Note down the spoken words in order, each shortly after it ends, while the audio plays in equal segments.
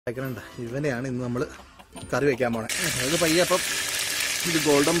ഇവനെയാണ് ഇന്ന് നമ്മൾ കറി വയ്ക്കാൻ പോണേ. അത് പയ്യെ അപ്പം ഇത്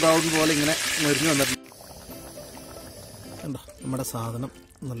ഗോൾഡൻ ബ്രൗൺ പോലെ ഇങ്ങനെ മരിഞ്ഞു വന്നിട്ടുണ്ട്. കണ്ടോ, നമ്മുടെ സാധനം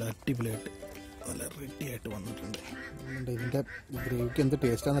നല്ല അടിപൊളിയായിട്ട് നല്ല റെഡി ആയിട്ട് വന്നിട്ടുണ്ട്. ഇതിൻ്റെ ഗ്രേവിക്ക് എന്ത്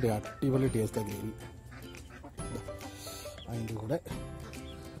ടേസ്റ്റാണെന്നറിയാം, അടിപൊളി ടേസ്റ്റാണ് ഗ്രേവി. അതിൻ്റെ കൂടെ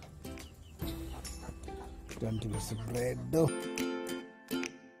 2 piece bread.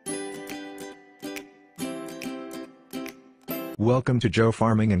 Welcome to Joe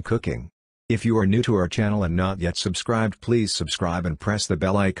Farming and Cooking. If you are new to our channel and not yet subscribed, please subscribe and press the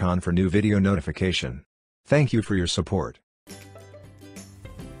bell icon for new video notification. Thank you for your support.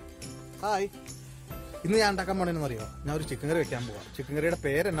 Hi, ഇന്ന് ഞാൻ ഉണ്ടാക്കാൻ പോകണമെന്ന് അറിയോ, ഞാൻ ഒരു chicken കറി വെക്കാൻ പോവാം. Chicken കറിയുടെ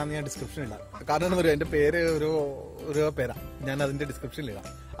പേര് എന്നാന്ന് ഞാൻ ഡിസ്ക്രിപ്ഷനിൽ ഇടാം. കാരണം എന്താ പറയുക, എൻ്റെ പേര് ഒരു പേരാണ്, ഞാൻ അതിൻ്റെ ഡിസ്ക്രിപ്ഷനിൽ ഇടാം.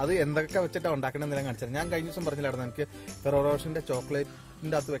 അത് എന്തൊക്കെ വെച്ചിട്ടാണ് ഉണ്ടാക്കണമെന്ന് ഞാൻ കാണിച്ചത്. ഞാൻ കഴിഞ്ഞ ദിവസം പറഞ്ഞില്ലായിരുന്നു എനിക്ക് ഫെറോറോഷിൻ്റെ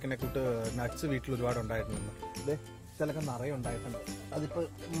ചോക്ലേറ്റിൻ്റെ അകത്ത് വെക്കുന്ന കൂട്ട് നട്ട്സ് വീട്ടിൽ ഒരുപാട് ഉണ്ടായിട്ടുണ്ടെന്ന്. ഇതേ ചിലൊക്കെ നിറയെ ഉണ്ടായിട്ടുണ്ട്. അതിപ്പോൾ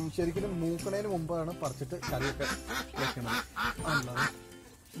ശരിക്കും മൂക്കണതിന് മുമ്പാണ് പറിച്ചിട്ട് കറിയൊക്കെ വെക്കുന്നത്.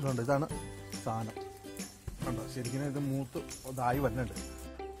 ഇതുണ്ട്, ഇതാണ് സാധനം. കണ്ടോ, ശരിക്കും ഇത് മൂത്ത് ഇതായി വരുന്നുണ്ട്.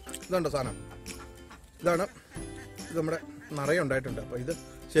 ഇതുണ്ടോ സാധനം, ഇതാണ്. ഇത് നമ്മുടെ നിറയെ ഉണ്ടായിട്ടുണ്ട്. അപ്പോൾ ഇത്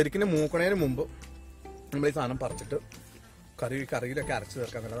ശരിക്കും മൂക്കണതിന് മുമ്പ് നമ്മൾ ഈ സാധനം പറിച്ചിട്ട് കറിയിലൊക്കെ അരച്ച്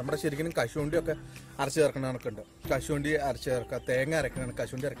ചേർക്കാൻ പറ്റില്ല. നമ്മുടെ ശരിക്കും കശുവണ്ടിയൊക്കെ അരച്ച് ചേർക്കുന്ന കണക്കുണ്ട്. കശുവണ്ടി അരച്ച് ചേർക്കുക, തേങ്ങ അരക്കണ,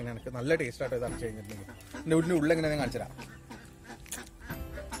 കശുവണ്ടി അരക്കണ കണക്ക് നല്ല ടേസ്റ്റായിട്ട് ഇത് അരച്ച് കഴിഞ്ഞിട്ടുണ്ടെങ്കിൽ. എൻ്റെ വീടിൻ്റെ ഉള്ളിൽ എങ്ങനെ ഞാൻ കാണിച്ചു തരാം.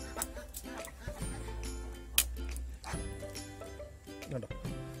 ഇതുണ്ടോ,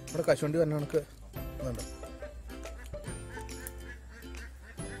 നമ്മുടെ കശുവണ്ടി പറഞ്ഞ കണക്ക് ഇതുണ്ടോ,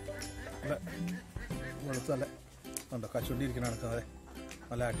 വെളുത്ത് നല്ല ഉണ്ടോ കശുവണ്ടി ഇരിക്കുന്ന കണക്ക്. അതെ,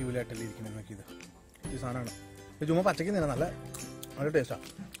 നല്ല അടിപൊളിയായിട്ടല്ലേ ഇരിക്കുന്നത് നോക്കിയത്. ഈ സാധനമാണ് ഇത്. ചുമ്മാ പച്ചയ്ക്ക് തന്നെ നല്ല ടേസ്റ്റാണ്.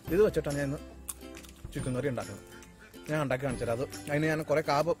 ഇത് വെച്ചിട്ടാണ് ഞാൻ ഇന്ന് ചിക്കൻ കറി ഉണ്ടാക്കുന്നത്. ഞാൻ ഉണ്ടാക്കി കാണിച്ചുതരാം. അത് അതിന് ഞാൻ കുറേ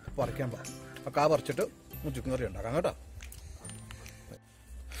കാബ് പറിക്കാൻ പോകാം. ആ കാബ് പറിച്ചിട്ട് ചിക്കൻ കറി ഉണ്ടാക്കാം കേട്ടോ.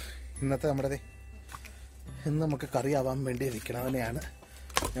 ഇന്നത്തെ നമ്മുടെ ഇന്ന് നമുക്ക് കറി ആവാൻ വേണ്ടി ഇരിക്കണവനെയാണ്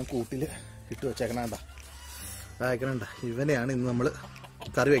ഞാൻ കൂട്ടിൽ ഇട്ട് വെച്ചേക്കണണ്ട. അയക്കണണ്ട, ഇവനെയാണ് ഇന്ന് നമ്മൾ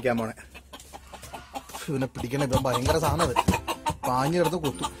കറി വയ്ക്കാൻ പോണേ. ഇവനെ പിടിക്കണ, ഇവൻ ഭയങ്കര സാധനം. അത് പാഞ്ഞു കിടന്ന്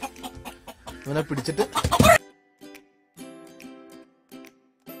കൊത്തും. ഇവനെ പിടിച്ചിട്ട്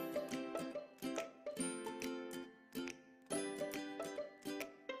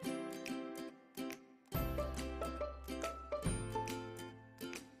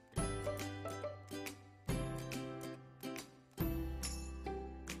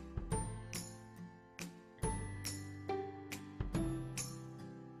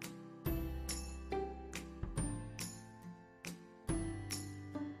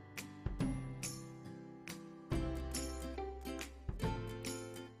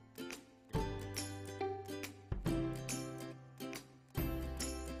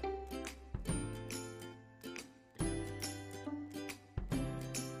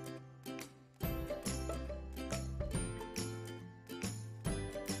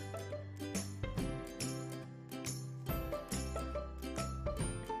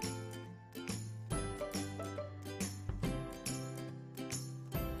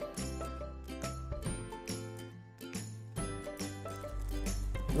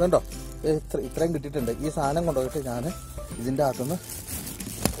ഇതുണ്ടോ, ഇത്രയും കിട്ടിയിട്ടുണ്ട്. ഈ സാധനം കൊണ്ടുപോയിട്ട് ഞാൻ ഇതിൻ്റെ അകത്തുനിന്ന്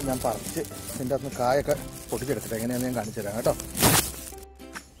ഞാൻ പറിച്ച് ഇതിൻ്റെ അകത്തുനിന്ന് കായൊക്കെ പൊട്ടിച്ചെടുത്തിട്ട് എങ്ങനെയാണെന്ന് ഞാൻ കാണിച്ചു തരാം കേട്ടോ.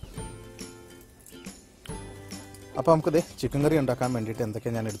 അപ്പോൾ നമുക്കിത് ചിക്കൻ കറി ഉണ്ടാക്കാൻ വേണ്ടിയിട്ട്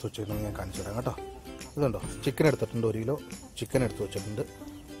എന്തൊക്കെയാണ് ഞാൻ എടുത്ത് വെച്ചിരുന്നത് ഞാൻ കാണിച്ചു തരാം കേട്ടോ. ഇതുണ്ടോ, ചിക്കൻ എടുത്തിട്ടുണ്ട്, 1 കിലോ ചിക്കൻ എടുത്ത് വെച്ചിട്ടുണ്ട്.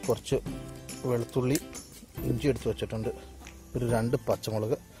 കുറച്ച് വെളുത്തുള്ളി ഇഞ്ചി എടുത്ത് വെച്ചിട്ടുണ്ട്. ഒരു 2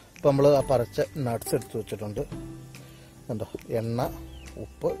 പച്ചമുളക്. ഇപ്പോൾ നമ്മൾ ആ പറിച്ച നട്ട്സ് എടുത്ത് വെച്ചിട്ടുണ്ട്. കണ്ടോ, എണ്ണ,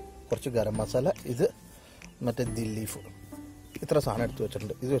 ഉപ്പ്, കുറച്ച് ഗരം മസാല, ഇത് മറ്റേ ലീഫ്, ഇത്ര സാധനം എടുത്ത്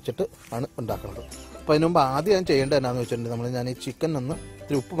വെച്ചിട്ടുണ്ട്. ഇത് വെച്ചിട്ട് ആണ് ഉണ്ടാക്കുന്നത്. അപ്പോൾ അതിന് മുമ്പ് ആദ്യം ഞാൻ ചെയ്യേണ്ടത് എന്നാന്ന് വെച്ചിട്ടുണ്ടെങ്കിൽ ഞാൻ ഈ ചിക്കൻ ഒന്ന്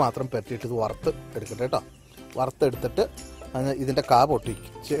ഇത്തിരി ഉപ്പ് മാത്രം പരട്ടിയിട്ട് ഇത് വറുത്ത് എടുക്കട്ടെ കേട്ടോ. വറുത്തെടുത്തിട്ട് ഇതിൻ്റെ കാ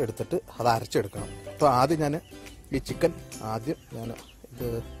പൊട്ടിച്ച് എടുത്തിട്ട് അത് അരച്ചെടുക്കണം. അപ്പോൾ ആദ്യം ഞാൻ ഈ ചിക്കൻ ഞാൻ ഇത്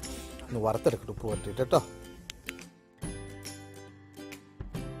ഒന്ന് വറുത്തെടുക്കട്ടെ, ഉപ്പ് പരട്ടിയിട്ട് കേട്ടോ.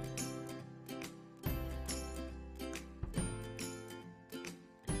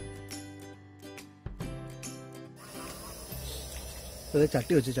 ഇത്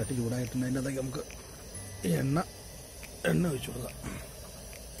ചട്ടി വെച്ച്, ചട്ടി ചൂടായിട്ടുണ്ട്. അതിൻ്റെ അതൊക്കെ നമുക്ക് എണ്ണ ഒഴിച്ചു കൊടുക്കാം.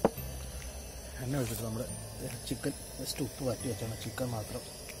 എണ്ണ ഒഴിച്ചിട്ട് നമ്മുടെ ചിക്കൻ ജസ്റ്റ് ഉപ്പ് വറ്റി വെച്ചാണ് ചിക്കൻ മാത്രം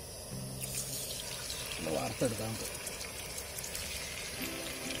വാർത്തെടുക്കാം.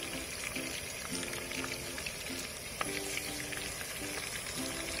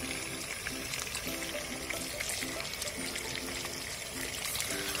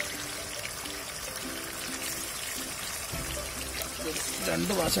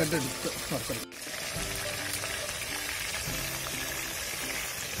 രണ്ട് മാസമായിട്ട് എടുത്ത് വറുത്തെടുക്കും.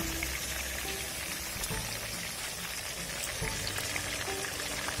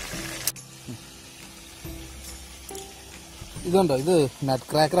 ഇതുണ്ടോ, ഇത് നട്ട്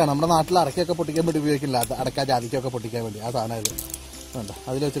ക്രാക്കറാണ്. നമ്മുടെ നാട്ടിൽ അടയ്ക്കൊക്കെ പൊട്ടിക്കാൻ വേണ്ടി ഉപയോഗിക്കില്ല, അടയ്ക്ക ജാതിക്കൊക്കെ പൊട്ടിക്കാൻ വേണ്ടി. ആ സാധനം ഇത് വേണ്ട.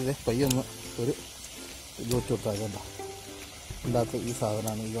 അതിൽ വെച്ചിട്ട് പയ്യൊന്ന് ഒരു ഇത് വെച്ച് കൊടുത്താൽ ഇതുണ്ട. ഇതിനകത്ത് ഈ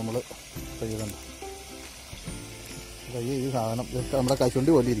സാധനമാണ് ഇത് നമ്മൾ പയ്യുന്നുണ്ട്. പയ്യെ ഈ സാധനം നമ്മുടെ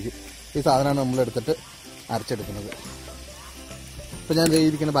കശുവണ്ടി പോലെ ഇരിക്കും. ഈ സാധനമാണ് നമ്മൾ എടുത്തിട്ട് അരച്ചെടുക്കുന്നത്. ഇപ്പം ഞാൻ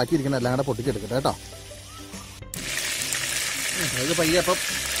ഇരിക്കുന്ന ബാക്കി ഇരിക്കുന്ന എല്ലാം കൂടെ പൊട്ടിച്ചെടുക്കട്ടെ കേട്ടോ. ഇത് പയ്യെ അപ്പം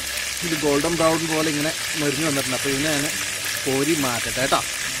ഇത് ഗോൾഡൻ ബ്രൗൺ പോലെ ഇങ്ങനെ മൊരിഞ്ഞ് വന്നിട്ടുണ്ട്. അപ്പോൾ ഇതിനെ ഞാൻ കോരി മാറ്റട്ടെ കേട്ടോ.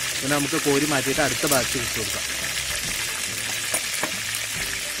 പിന്നെ നമുക്ക് കോരി മാറ്റിയിട്ട് അടുത്ത ബാച്ച് ഇട്ട് കൊടുക്കാം.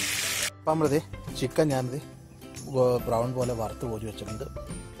 അപ്പം നമ്മളിത് ചിക്കൻ ഞാനിത് ബ്രൗൺ പോലെ വറുത്ത് കോരി വെച്ചിട്ടുണ്ട്.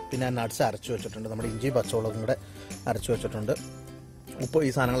 പിന്നെ നട്ട്സ് അരച്ച് വെച്ചിട്ടുണ്ട്. നമ്മുടെ ഇഞ്ചി പച്ചമുളകും കൂടെ അരച്ച് വെച്ചിട്ടുണ്ട്. ഉപ്പ്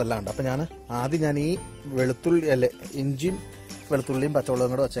ഈ സാധനങ്ങളെല്ലാം ഉണ്ട്. അപ്പം ആദ്യം ഈ വെളുത്തുള്ളി ഇഞ്ചിയും വെളുത്തുള്ളിയും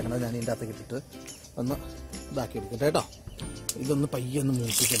പച്ചമുളകും കൂടെ വെച്ചേക്കണത് ഞാൻ ഇതിൻ്റെ അകത്തേക്ക് ഇട്ടിട്ട് ഒന്ന് ഇതാക്കി എടുക്കട്ടെ കേട്ടോ. ഇതൊന്ന് പയ്യൊന്ന്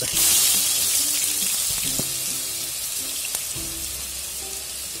മൂപ്പിക്കട്ടെ.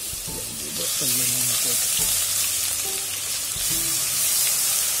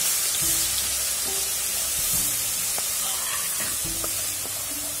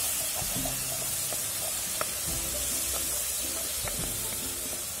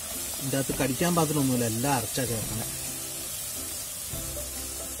 ഇതിൻ്റെ അകത്ത് കടിക്കാൻ പാത്രമൊന്നുമില്ല, എല്ലാം അരച്ചാ ചേർക്കണേ.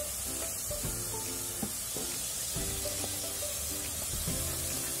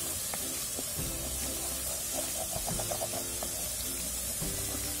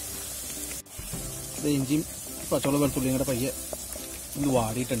 ഇത് ഇഞ്ചിയും പച്ചമുളക് വെളുത്തുള്ളിയും കൂടെ പയ്യെ ഇത്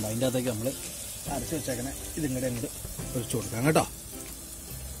വാടിയിട്ടുണ്ട്. അതിൻ്റെ അകത്തേക്ക് നമ്മൾ അരച്ച് വെച്ചേക്കണേ ഇതിങ്ങടെ അങ്ങോട്ട് ഒഴിച്ചു കൊടുക്കാം കേട്ടോ.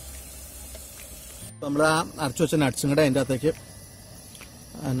 നമ്മൾ ആ അരച്ച് വെച്ച നട്ട്സും കൂടെ അതിൻ്റെ അകത്തേക്ക്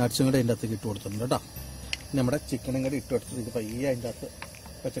ഇട്ട് കൊടുത്തിട്ടുണ്ട് കേട്ടോ. നമ്മുടെ ചിക്കനും കൂടെ ഇട്ട് കൊടുത്തിട്ട് ഇത് പയ്യെ അതിൻ്റെ അകത്ത്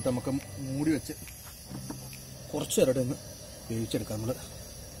വെച്ചിട്ട് നമുക്ക് മൂടി വെച്ച് കുറച്ച് നേരം ഒന്ന് വേവിച്ചെടുക്കാം. നമ്മൾ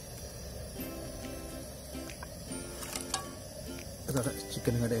അതോടെ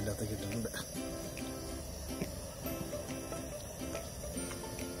ചിക്കനും കൂടെ അതിൻ്റെ അകത്തേക്ക് ഇട്ടിട്ടുണ്ട്.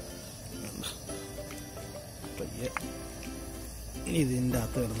 പയ്യെ ഇതിൻ്റെ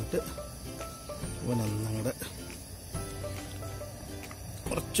അകത്ത് കിടന്നിട്ട് ഒന്നങ്ങടെ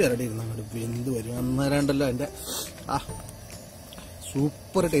കുറച്ച് നേരം ഇരുന്ന് അങ്ങോട്ട് വെന്ത് വരും. അന്നേരണ്ടല്ലോ അതിൻ്റെ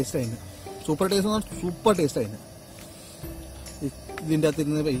സൂപ്പർ ടേസ്റ്റ് ആയിരുന്നു. സൂപ്പർ ടേസ്റ്റ് ആയിരുന്നു. ഇതിൻ്റെ അകത്ത്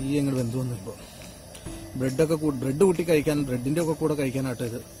ഇരുന്ന് പയ്യെ അങ്ങോട്ട് വെന്ത് വന്നിപ്പോൾ ബ്രെഡ് കൂട്ടി കഴിക്കാൻ, ബ്രെഡിൻ്റെ ഒക്കെ കൂടെ കഴിക്കാനായിട്ട്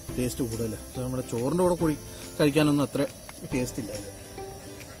ഇത് ടേസ്റ്റ് കൂടുതൽ. നമ്മുടെ ചോറിൻ്റെ കൂടെ കൂടി കഴിക്കാനൊന്നും അത്ര ടേസ്റ്റ് ഇല്ല ഇത്.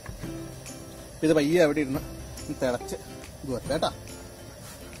 ഇത് പയ്യെ അവിടെ ഇരുന്ന് തിളച്ച് ഇത് വരട്ടെ കേട്ടോ.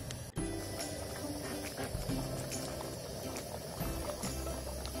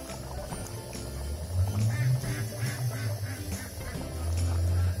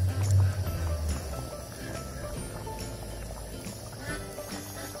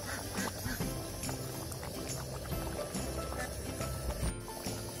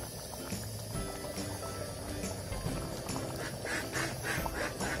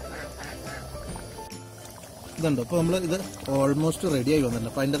 ഇതുണ്ട്. അപ്പോൾ നമ്മൾ ഇത് ഓൾമോസ്റ്റ് റെഡിയായി വന്നിട്ടുണ്ട്.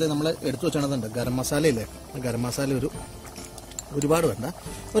 അപ്പോൾ അതിൻ്റെ നമ്മൾ എടുത്തു വെച്ചതുണ്ട് ഗരം മസാലയില്ലേ. ഗരം മസാല ഒരുപാട് വേണ്ട,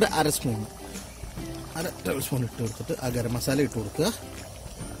 ഒരു അര ടേബിൾ സ്പൂൺ ഇട്ട് കൊടുത്തിട്ട് ആ ഗരം മസാല ഇട്ട് കൊടുക്കുക.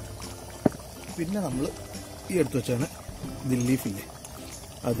 പിന്നെ നമ്മൾ ഈ എടുത്തു വെച്ചാണ് ഇതിൽ ലീഫില്ലേ,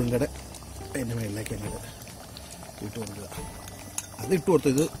 അതും കൂടെ അതിൻ്റെ മേളിലേക്ക് അങ്ങോട്ട് ഇട്ട് കൊടുക്കുക. അത് ഇട്ട്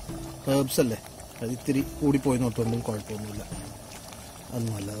കൊടുത്തു. ഇത് ഹേർബ്സ് അല്ലേ, അത് ഇത്തിരി കൂടിപ്പോയി നോട്ടുകൊണ്ടും കുഴപ്പമൊന്നുമില്ല, അത്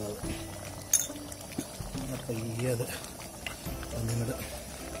നല്ലതാണ്. പയ്യത് ഒന്നിങ്ങോട്ട്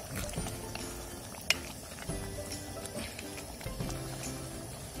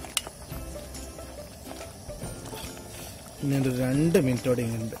പിന്നെ ഒരു 2 മിനിറ്റോടെ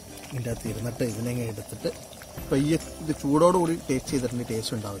ഇങ്ങനെ ഇതിൻ്റെ അകത്ത് ഇരുന്നിട്ട് ഇതിനെ എടുത്തിട്ട് പയ്യെ ഇത് ചൂടോടുകൂടി ടേസ്റ്റ് ചെയ്തിട്ടുണ്ടെങ്കിൽ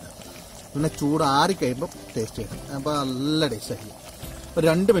ടേസ്റ്റ് ഉണ്ടാവില്ല. പിന്നെ ചൂടാറി കഴിയുമ്പോൾ ടേസ്റ്റ് ചെയ്യണം. അപ്പോൾ നല്ല ടേസ്റ്റ് ആയിരിക്കും. ഒരു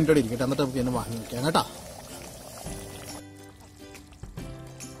 2 മിനിറ്റോടെ ഇരിക്കട്ടെ, എന്നിട്ട് നമുക്ക് ഇതിനെ വാങ്ങി വയ്ക്കാം കേട്ടോ.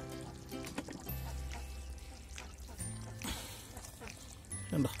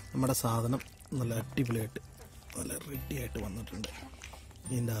 കണ്ടോ, നമ്മുടെ സാധനം നല്ല അടിപൊളിയായിട്ട് നല്ല റെഡിയായിട്ട് വന്നിട്ടുണ്ട്.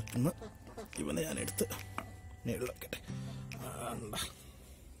 ഇതിൻ്റെ അകത്തുനിന്ന് ഇവനെ ഞാൻ എടുത്ത് മേളിലൊക്കെ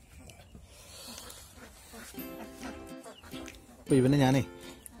അപ്പോൾ ഇവനെ ഞാനേ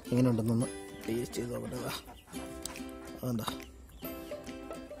എങ്ങനെ ഉണ്ടെന്നൊന്ന് ടേസ്റ്റ് ചെയ്ത് നോക്കട്ടേതാ. അതെന്താ,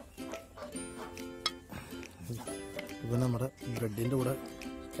 ഇവ നമ്മുടെ ബ്രെഡിൻ്റെ കൂടെ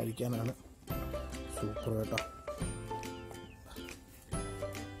കഴിക്കാനാണ് സൂപ്പർ കേട്ടോ.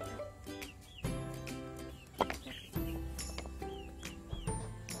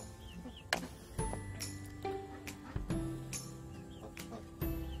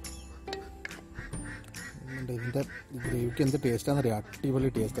 ഇതിൻ്റെ ഗ്രേവിക്ക് എന്ത് ടേസ്റ്റാണെന്നറിയാം, അടിപൊളി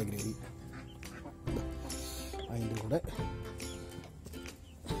ടേസ്റ്റാണ് ഗ്രേവി. അതിൻ്റെ കൂടെ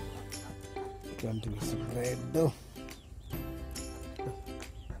 2 പീസ് ബ്രെഡ്.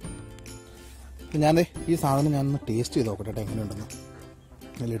 ഞാൻ ഈ സാധനം ഞാനൊന്ന് ടേസ്റ്റ് ചെയ്ത് നോക്കട്ടെ എങ്ങനെയുണ്ടെന്ന്.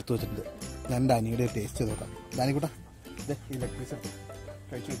 നല്ല എടുത്തു വെച്ചിട്ടുണ്ട്. ഞാൻ എൻ്റെ അനിയുടെ ടേസ്റ്റ് ചെയ്ത് നോക്കാം. ഡാനിക്കൂട്ടാ ഇതേ ഈ ലെഗ് പീസ് എടുത്ത്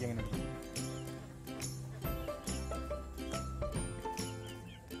കഴിച്ചു നോക്കി എങ്ങനെയുണ്ട്.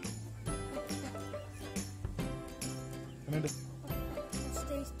 എങ്ങനെയുണ്ട്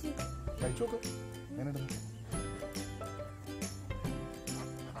കഴിച്ചു നോക്ക് എങ്ങനെയുണ്ട്.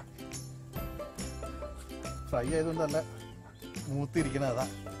 ഫ്രൈ ആയതുകൊണ്ട് നല്ല മൂത്തിരിക്കണ അതാ.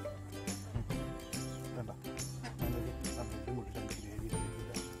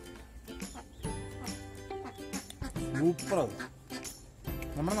 സൂപ്പറത്.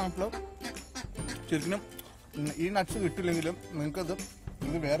 നമ്മുടെ നാട്ടിൽ ശരിക്കും ഈ നട്ട്സ് കിട്ടില്ലെങ്കിലും നിങ്ങൾക്കത്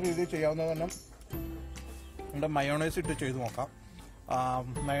ഇത് വേറെ രീതിയിൽ ചെയ്യാവുന്നത് തന്നെ. നമ്മുടെ മയോണൈസ് ഇട്ട് ചെയ്ത് നോക്കാം.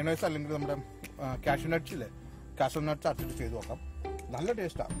 മയോണൈസ് അല്ലെങ്കിൽ നമ്മുടെ കാഷ്യൂ നട്ട്സ് ഇല്ലേ, കാഷ്യൂ നട്ട്സ് അടിച്ചിട്ട് ചെയ്ത് നോക്കാം. നല്ല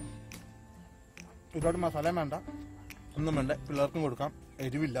ടേസ്റ്റാണ്. ഒരുപാട് മസാലയും വേണ്ട, ഒന്നും വേണ്ട. പിള്ളേർക്കും കൊടുക്കാം.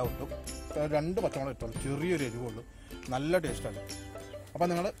 എരിവില്ല ഒട്ടും. 2 പച്ചമുളക് ഇട്ടോളൂ. ചെറിയൊരു എരിവുള്ളൂ. നല്ല ടേസ്റ്റാണ്. അപ്പോൾ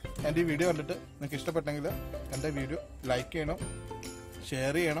നിങ്ങൾ എൻ്റെ ഈ വീഡിയോ കണ്ടിട്ട് നിങ്ങൾക്ക് ഇഷ്ടപ്പെട്ടെങ്കിൽ എൻ്റെ വീഡിയോ ലൈക്ക് ചെയ്യണം,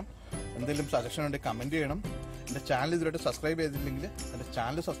 ഷെയർ ചെയ്യണം. എന്തെങ്കിലും സജഷൻ ഉണ്ടെങ്കിൽ കമൻറ്റ് ചെയ്യണം. എൻ്റെ ചാനൽ ഇതുവരെ സബ്സ്ക്രൈബ് ചെയ്തില്ലെങ്കിൽ എൻ്റെ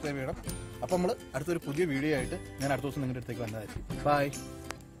ചാനൽ സബ്സ്ക്രൈബ് ചെയ്യണം. അപ്പോൾ നമ്മൾ അടുത്തൊരു പുതിയ വീഡിയോ ആയിട്ട് ഞാൻ അടുത്ത ദിവസം നിങ്ങളുടെ അടുത്തേക്ക് വന്നതായിരിക്കും. ബൈ.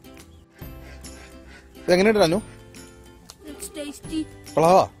 ഇതെങ്ങനെയുണ്ട് അനു?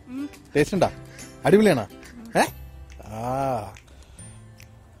 കൊള്ളാവാ? ടേസ്റ്റ് ഉണ്ടാ? അടിപൊളിയാണോ?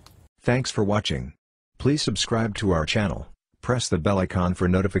 Thanks for watching. Please subscribe to our channel. Press the bell icon for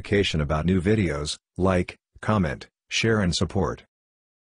notification about new videos. Like, comment, share and support.